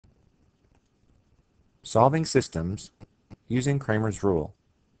Solving systems using Cramer's rule.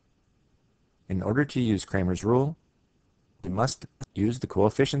 In order to use Cramer's rule, we must use the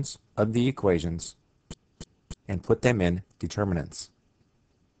coefficients of the equations and put them in determinants.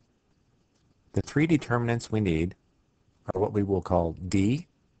 The three determinants we need are what we will call d,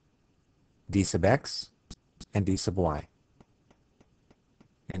 d sub x, and d sub y.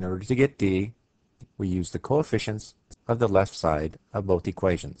 In order to get d, we use the coefficients of the left side of both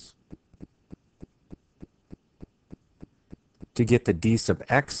equations. To get the d sub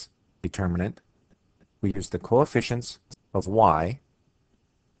x determinant, we use the coefficients of y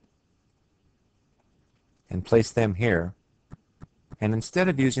and place them here. And instead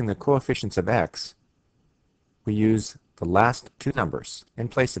of using the coefficients of x, we use the last two numbers in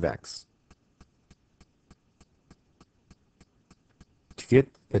place of x. To get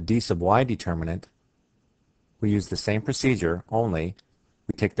the d sub y determinant, we use the same procedure, only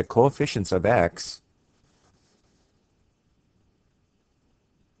we take the coefficients of x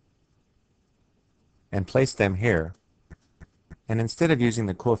and place them here. And instead of using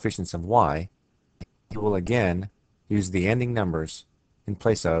the coefficients of y, we will again use the ending numbers in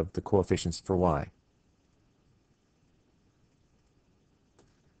place of the coefficients for y.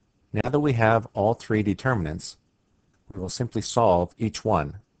 Now that we have all three determinants, we will simply solve each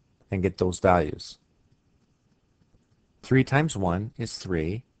one and get those values. 3 times 1 is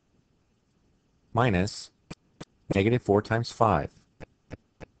 3, minus negative 4 times 5,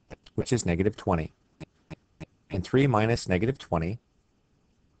 which is negative 20. And 3 minus negative 20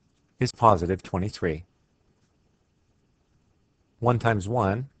 is positive 23. 1 times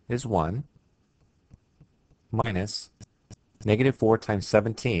 1 is 1, minus negative 4 times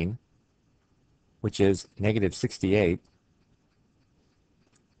 17, which is negative 68.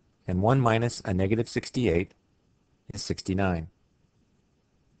 And 1 minus a negative 68 is 69.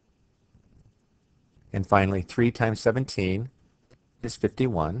 And finally, 3 times 17 is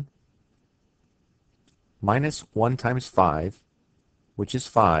 51, minus 1 times 5, which is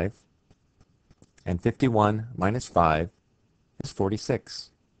 5, and 51 minus 5 is 46.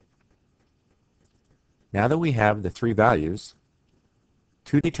 Now that we have the three values,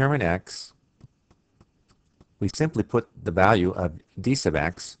 to determine x, we simply put the value of d sub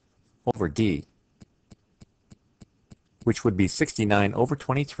x over d, which would be 69 over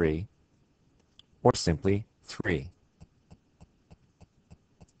 23, or simply 3.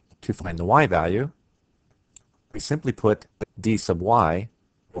 To find the y value, we simply put d sub y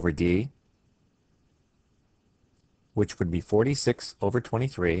over d, which would be 46 over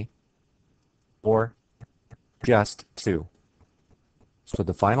 23, or just 2. So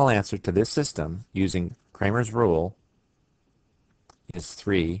the final answer to this system using Cramer's rule is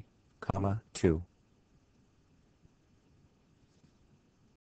 3, 2.